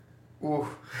Ooh.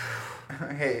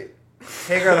 Hey,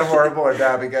 Hagar the Horrible or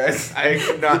Dobby, guys? I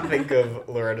could not think of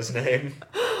Loretta's name.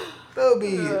 That'll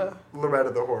be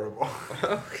Loretta the Horrible.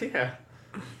 Oh, yeah.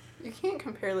 You can't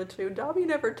compare the two. Dobby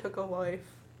never took a life.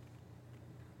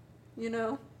 You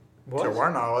know? What? To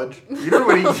our knowledge. You don't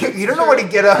know what he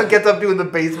gets up to in the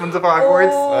basements of Hogwarts?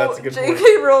 Oh, That's a good point.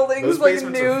 J.K. Rowling's Those like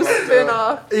basements new are fucked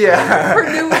spin-off. Yeah.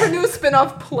 Her new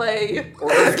spin-off play.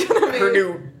 Or is gonna be... her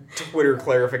new Twitter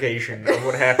clarification of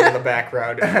what happened in the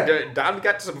background. Dobby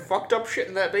got some fucked up shit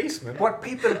in that basement. What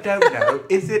people don't know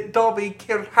is that Dobby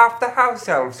killed half the house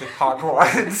elves at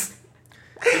Hogwarts.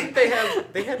 They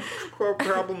had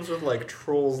problems with like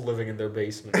trolls living in their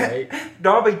basement, right?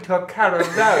 Dobby took care of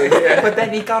those, but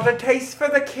then he got a taste for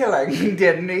the killing,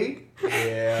 didn't he?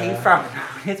 Yeah. He found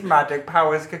out his magic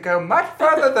powers could go much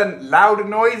further than loud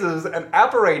noises and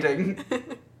apparating.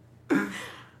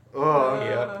 Oh,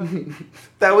 Yeah.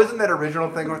 That wasn't that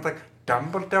original thing where it's like,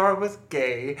 Dumbledore was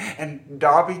gay, and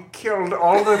Dobby killed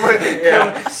all the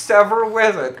killed several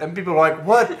wizards, and people were like,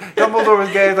 "What? Dumbledore was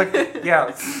gay?" It's like,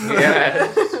 yes,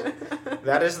 Yes.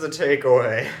 That is the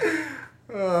takeaway.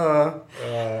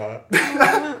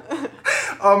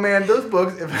 Oh man, those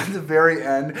books. If at the very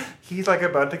end he's like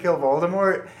about to kill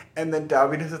Voldemort, and then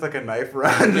Dobby does like a knife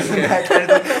run, and that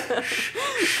kind of like, shh.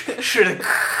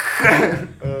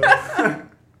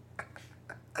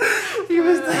 He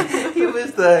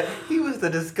was the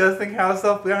disgusting house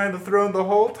elf behind the throne the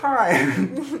whole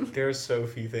time. There are so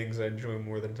few things I enjoy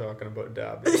more than talking about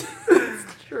Dobby.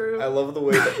 It's true. I love the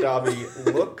way that Dobby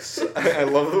looks. I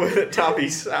love the way that Dobby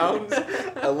sounds.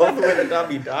 I love the way that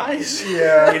Dobby dies.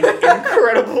 Yeah. In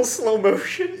incredible slow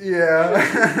motion.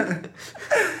 Yeah. And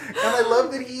I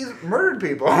love that he's murdered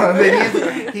people.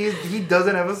 That he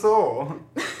doesn't have a soul.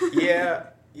 Yeah,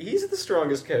 he's the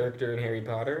strongest character in Harry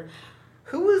Potter.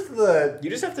 Who was the... You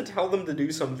just have to tell them to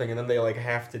do something, and then they like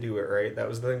have to do it, right? That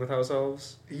was the thing with house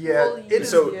elves. Yeah. Well, It is...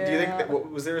 So, do you think that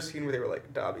was there a scene where they were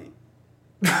like, Dobby?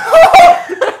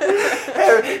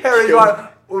 Harry's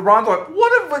like... Ron's like,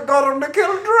 what if we got him to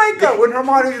kill Draco? And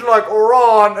Hermione's like,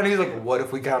 Ron. And he's like, what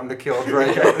if we got him to kill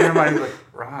Draco? And Hermione's like,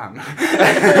 Ron.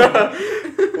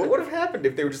 What would have happened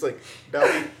if they were just like,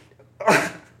 Dobby,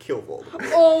 kill Voldemort?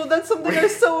 Oh, that's something I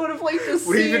so would have liked to see.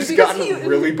 Would he have just because gotten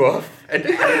really buff and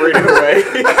operated away?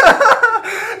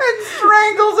 And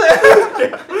strangles him.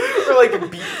 Or like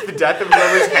beat the death of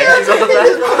whoever's head he's on the back.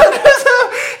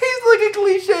 He's like a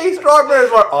cliche strong man.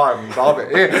 He's like, I'm Dobby.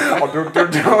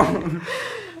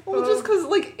 Well, just because,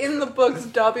 like, in the books,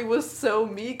 Dobby was so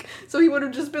meek, so he would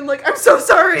have just been like, I'm so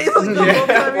sorry, like, the whole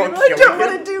time. while I don't killing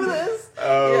want him. to do this.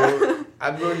 Oh,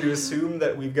 I'm going to assume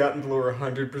that we've gotten Blur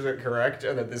 100% correct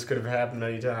and that this could have happened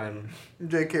anytime.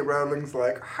 J.K. Rowling's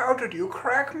like, how did you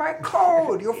crack my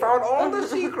code? You found all the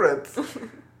secrets.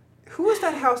 Who was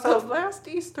that house The elf? last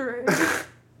Easter egg.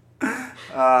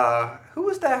 Who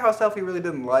was that house elf he really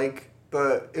didn't like?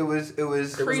 It was There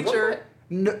was one Creature. that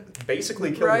no,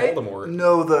 basically killed Right? Voldemort.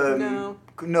 no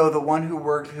No. the one who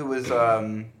worked who was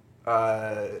who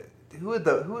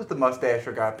was the mustache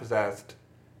who got possessed?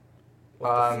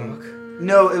 What the fuck?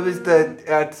 No, it was Barty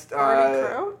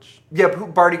Crouch? Yeah,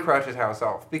 Barty Crouch's house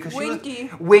elf because Winky. she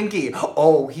was Winky.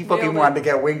 Oh, he fucking Nailed it. wanted to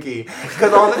get Winky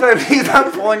because all the time he's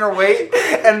not pulling her weight,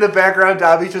 and in the background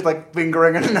Dobby's just like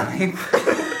fingering a knife.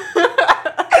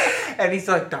 And he's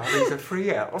like, Dobby's a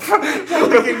free elf. He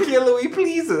can kill who he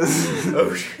pleases.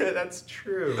 Oh shit, that's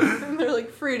true. And they're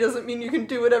like, free doesn't mean you can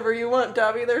do whatever you want,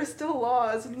 Dobby. There's still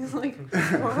laws. And he's like,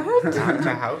 what? Not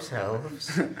to house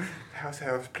elves. House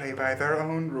elves play by their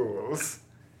own rules.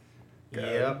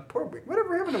 Yep. Poor Winky.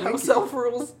 Whatever happened to Winky? House elf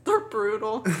rules, they're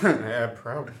brutal. Yeah,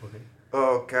 probably.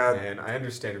 Oh, God. And I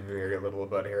understand very little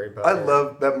about Harry Potter. I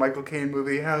love that Michael Caine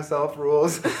movie, House Elf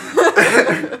Rules.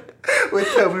 With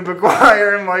Tobey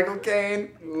Maguire and Michael Caine.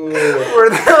 Where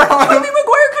they're on Tobey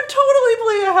Maguire could totally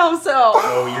play a house elf.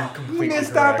 Oh, you're completely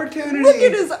missed correct. opportunity. Look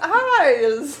at his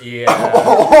eyes. Yeah.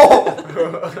 Oh.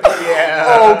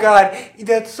 Yeah. Oh God,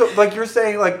 that's so like you're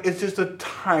saying like it's just a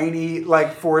tiny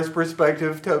like forced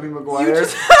perspective Tobey Maguire. You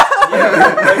just...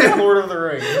 Yeah, like Lord of the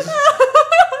Rings.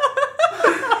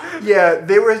 Yeah,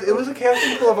 it was a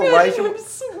casting call of Imagine Elijah. him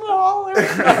smaller.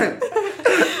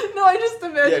 No, I just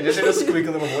imagine. Yeah, just in a squeaky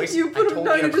little voice. You put I him told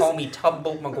down, you you to call me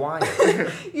Tubbolt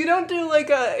Maguire. You don't do like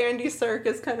a Andy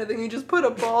Serkis kind of thing. You just put a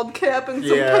bald cap and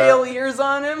some Yeah. pale ears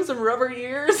on him, some rubber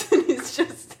ears, and he's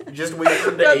just Just wait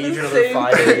for him to got age the another same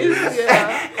 5 face. years.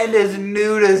 Yeah. And as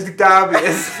nude as Dobby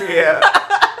is. Yeah.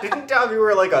 Didn't Dobby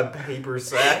wear like a paper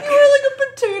sack? You wear like a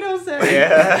potato sack.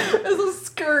 Yeah. As a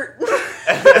skirt.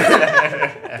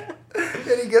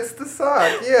 And he gets the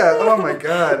sock. Yeah. Oh my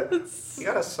God. It's, You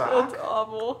got a sock? That's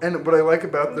awful. And what I like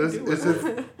about this What are you is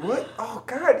doing? it's what? Oh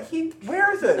God, he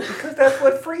wears it because that's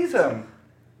what frees him.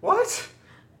 What?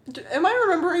 Am I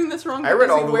remembering this wrong? I read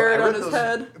Does all he the- wear I it read on his those-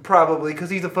 head? Probably because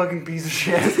he's a fucking piece of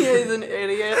shit. Yeah, he's an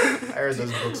idiot. I read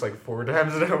those books like 4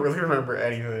 times and I don't really remember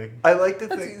anything. I like to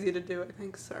That's think. easy to do, I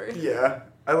think. Sorry. Yeah,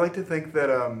 I like to think that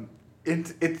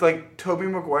it's like Tobey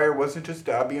Maguire wasn't just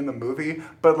Dobby in the movie,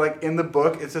 but like in the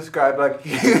book, it's described like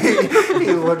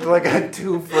he looked like a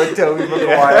 2-foot Tobey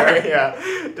Maguire.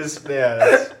 Yeah. Just, yeah.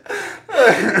 That's,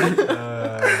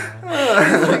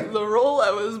 It's like the role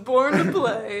I was born to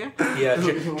play. yeah.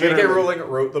 J.K. Literally. Rowling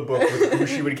wrote the book with who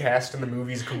she would cast in the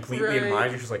movies completely in Right.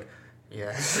 mind. She was like,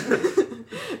 yes.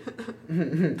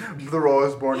 The role I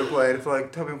was born to play. And it's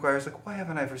like Tobey Maguire's like, why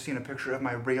haven't I ever seen a picture of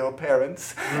my real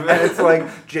parents? And it's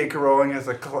like J.K. Rowling has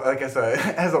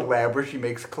has a lab where she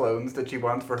makes clones that she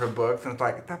wants for her books, and it's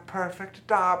like the perfect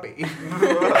Dobby.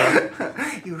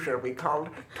 You should be called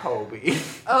Toby.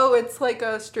 Oh, it's like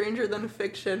a Stranger Than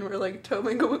Fiction, where like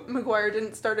Tobey Maguire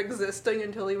didn't start existing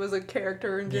until he was a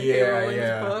character in J.K. Yeah, Rowling's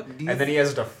yeah. book. And then he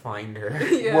has to find her.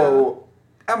 Yeah. Well,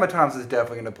 Emma Thompson's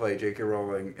definitely going to play J.K.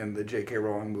 Rowling in the J.K.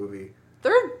 Rowling movie.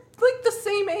 They're like the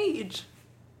same age.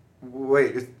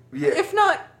 Wait, yeah. If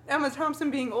not Emma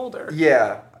Thompson being older.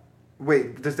 Yeah.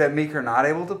 Wait, does that make her not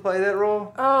able to play that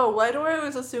role? Oh, why do I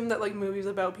always assume that like movies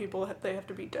about people they have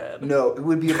to be dead? No, it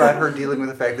would be about her dealing with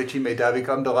the fact that she made Dobby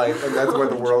come to life, and that's where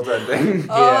the world's ending.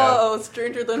 Oh,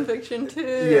 Stranger Than Fiction too.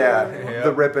 Yeah, Yeah.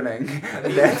 the ripping. And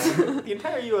That's the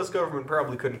entire U.S. government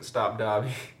probably couldn't stop Dobby.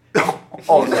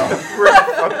 oh no. We're a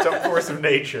fucked up force of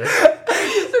nature.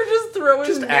 They're just throwing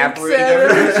Just nukes at apparating her.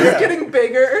 everything. It's just getting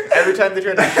bigger. Every time they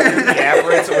try to shoot the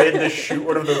apparates away to shoot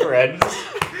one of the friends.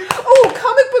 Oh,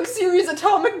 comic book series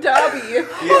Atomic Dobby. Yeah.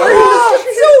 Oh,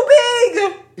 it's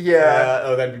so big. Yeah.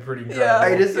 Oh, that'd be pretty incredible. Yeah.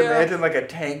 I just Yeah. imagine like a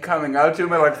tank coming out to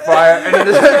him and like fire, and he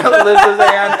just lifts his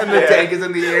hand, and the Yeah. tank is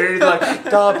in the air, and he's like,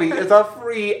 Dobby is a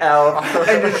free elf,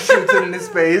 and just shoots it in his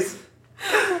face.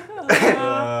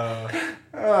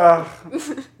 Oh.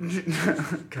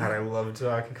 God, I love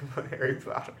talking about Harry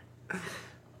Potter.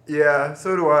 Yeah,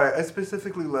 so do I. I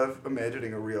specifically love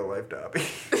imagining a real life Dobby.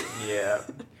 Yeah.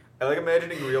 I like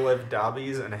imagining real life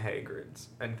Dobbies and Hagrids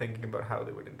and thinking about how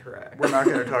they would interact. We're not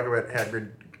going to talk about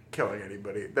Hagrid killing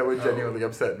anybody. That would genuinely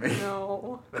upset me.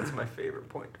 No. That's my favorite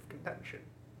point of contention.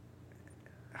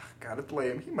 God, it's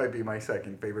lame. He might be my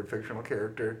second favorite fictional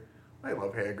character. I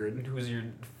love Hagrid. And who's your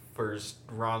first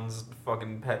Ron's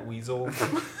fucking pet weasel?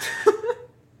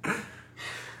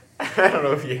 I don't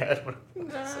know if you had one. Nah,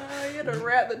 you had a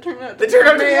rat that turned out to They turned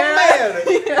out to be a man. man!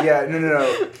 Yeah. Yeah,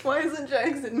 no. Why isn't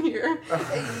Jackson here?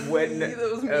 When, That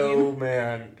was mean. oh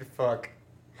man, fuck.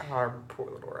 Our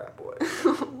poor little rat boy.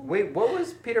 Wait, what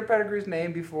was Peter Pettigrew's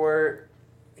name before?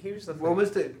 He was the What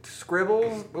was the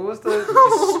Scribbles? What was the?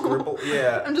 Scribble?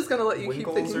 Yeah. I'm just gonna let you keep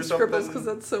Winkles thinking or scribbles something? because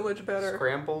that's so much better.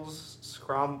 Scrambles?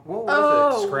 What was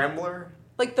Oh. Scrambler?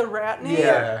 Like the rat name?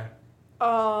 Yeah.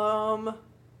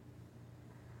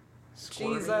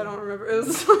 Jeez, I don't remember. It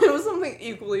was something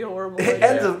equally horrible. it? Like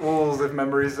Ends of Wolves, if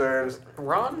memory serves.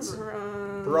 Ron's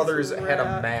Ron's brothers had a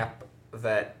rat. map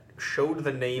that showed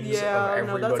the names Yeah, of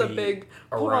no, everybody that's a big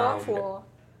around. awful.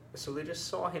 So they just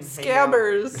saw him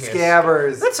Scabbers. hang out.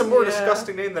 Scabbers. That's a more Yeah.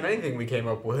 disgusting name than anything we came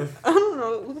up with. I don't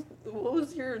know. What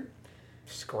was your?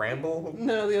 Scramble?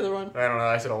 No, the other one. I don't know.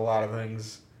 I said a lot of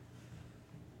things.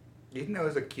 You know, it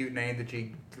was a cute name that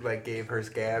she like gave her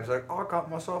scabs. Like, oh, I got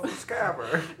myself a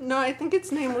scabber. No, I think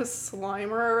its name was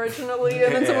Slimer originally,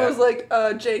 and then someone was like,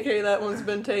 "JK, that one's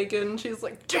been taken." She's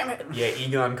like, "Damn it!" Yeah,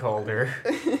 Egon called her.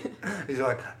 He's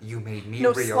like, you made me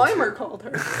No, real. Slimer called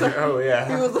her. Oh He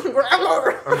yeah. was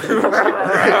like,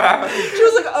 she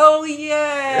was like, "Oh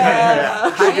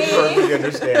yeah." I can perfectly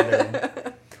understand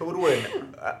him. Who would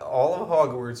win? All of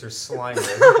Hogwarts or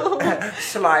Slimer?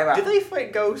 Slimer. Did they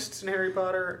fight ghosts in Harry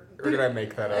Potter, or did I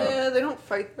make that up? Yeah, they don't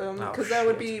fight them Oh, because that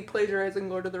would shit. be plagiarizing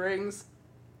Lord of the Rings.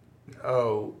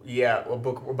 Oh yeah, a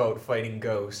book about fighting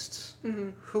ghosts.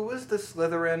 Who was the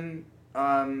Slytherin?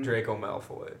 Draco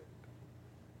Malfoy.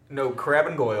 No, Crabbe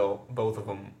and Goyle, both of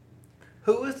them.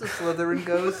 Who was the Slytherin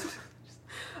ghost?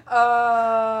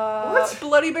 What?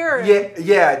 Bloody Baron.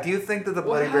 Yeah. Do you think that the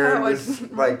Bloody Wow, Baron I was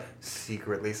didn't- like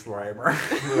secretly Slimer?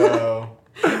 No.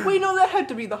 Wait, no, that had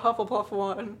to be the Hufflepuff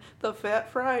one, the Fat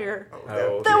Friar.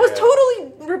 Oh, That was yeah.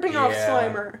 totally ripping off Yeah.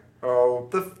 Slimer. Oh,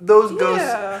 those ghosts.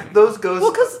 Yeah. Those ghosts.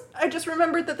 Well, because I just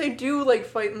remembered that they do like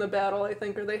fight in the battle, I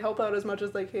think, or they help out as much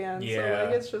as they can. Yeah. So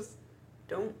like it's just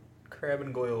Don't Crabbe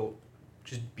and Goyle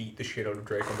just beat the shit out of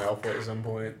Draco Malfoy at some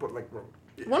point? But like,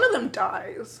 One of them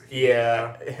dies.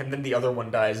 Yeah, and then the other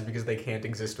one dies because they can't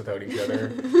exist without each other.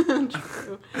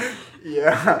 True.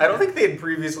 Yeah. I don't think they had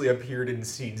previously appeared in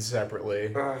scenes separately.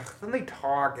 Then they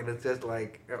talk, and it's just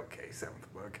like, okay, seventh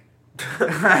book.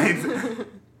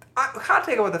 Hot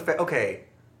take about the okay,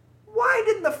 why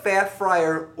didn't the Fat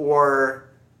Friar or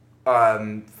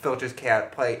Filch's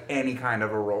cat play any kind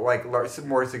of a role, like more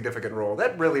significant role?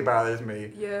 That really bothers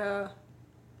me. Yeah.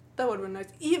 That would have been nice.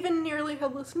 Even Nearly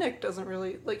Headless Nick doesn't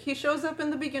really... Like, he shows up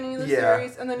in the beginning of the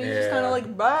series, and then he's just kind of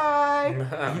like,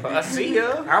 bye! See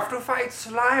ya! Have to fight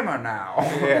Slimer now.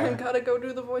 I gotta go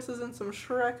do the voices in some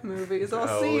Shrek movies.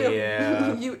 I'll see you,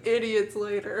 yeah. you idiots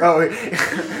later.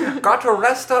 Oh, got to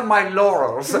rest on my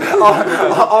laurels.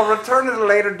 I'll return at a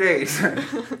later date.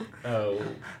 Oh.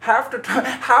 Have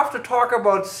to talk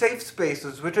about safe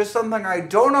spaces, which is something I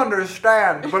don't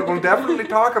understand, but we'll definitely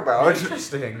talk about.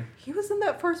 Interesting. He was in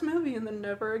that first movie and then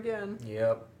never again.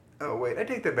 Yep. Oh wait, I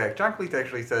take that back. John Cleese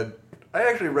actually said. I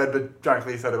actually read what John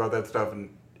Cleese said about that stuff,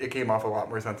 and it came off a lot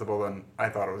more sensible than I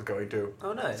thought it was going to.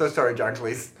 Oh, nice. So sorry, John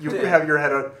Cleese. You Yeah. have your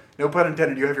head on. No pun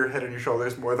intended. You have your head on your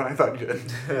shoulders more than I thought you did.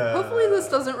 Hopefully this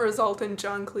doesn't result in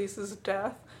John Cleese's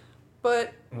death.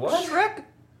 But What? Shrek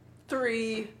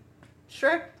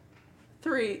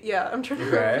 3, yeah, I'm trying to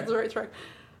remember if it's the right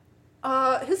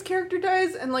Shrek. His character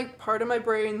dies, and like part of my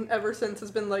brain ever since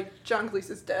has been like, John Cleese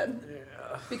is dead.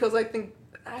 Yeah. Because I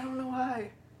don't know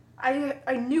why.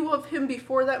 I knew of him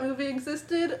before that movie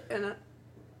existed, and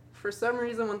for some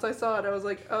reason once I saw it, I was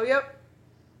like, oh yep,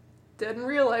 dead in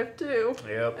real life too.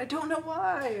 Yep. I don't know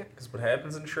why. Because what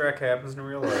happens in Shrek happens in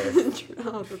real life.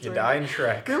 Oh, that's You right. die in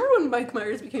Shrek. Remember when Mike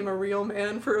Myers became a real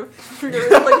man for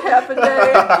like half a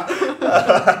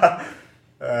day?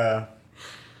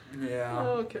 Yeah.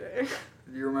 Okay.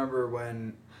 You remember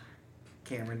when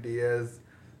Cameron Diaz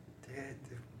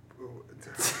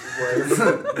was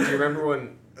Do you remember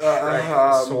when Shrek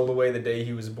um, sold away the day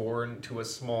he was born to a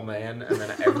small man, and then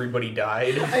everybody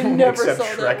died? I never except saw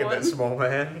Shrek that and one. that small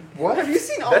man. what? Have you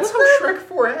seen all That's of how them? Shrek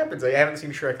 4 happens. I haven't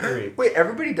seen Shrek 3. Wait,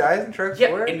 everybody dies in Shrek 4?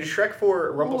 Yeah, in Shrek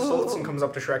 4, Rumpelstiltskin Whoa. comes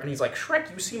up to Shrek and he's like,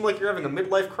 Shrek, you seem like you're having a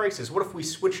midlife crisis. What if we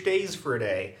switch days for a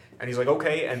day? And he's like,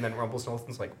 okay. And then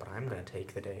Rumpelstiltskin's like, but I'm going to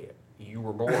take the day you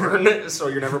were born, so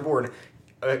you're never born.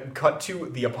 Cut to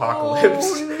the apocalypse.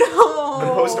 Oh no!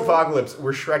 The post-apocalypse,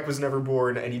 where Shrek was never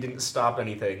born and he didn't stop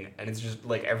anything. And it's just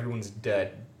like everyone's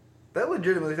dead. That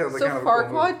legitimately sounds like So kind of a cool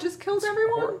Farquaad movie. just kills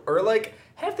everyone? Or like,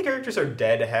 half the characters are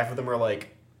dead, half of them are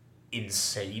like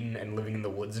insane and living in the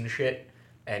woods and shit.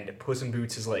 And Puss in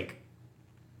Boots is like,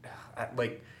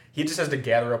 he just has to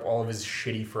gather up all of his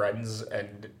shitty friends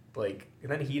and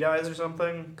then he dies or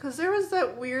something. Because there was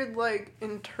that weird, like,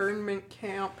 internment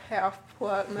camp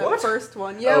half-plot in that What? first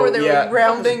one. Yeah, Oh, where they yeah. were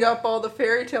rounding up all the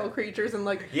fairy tale creatures and,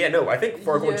 like, Yeah, no, I think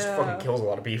Farquaad just Yeah. fucking kills a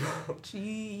lot of people.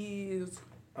 jeez.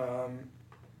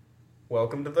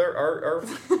 Welcome to our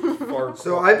Farquaad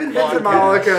So I've been Vincent podcast. Malika.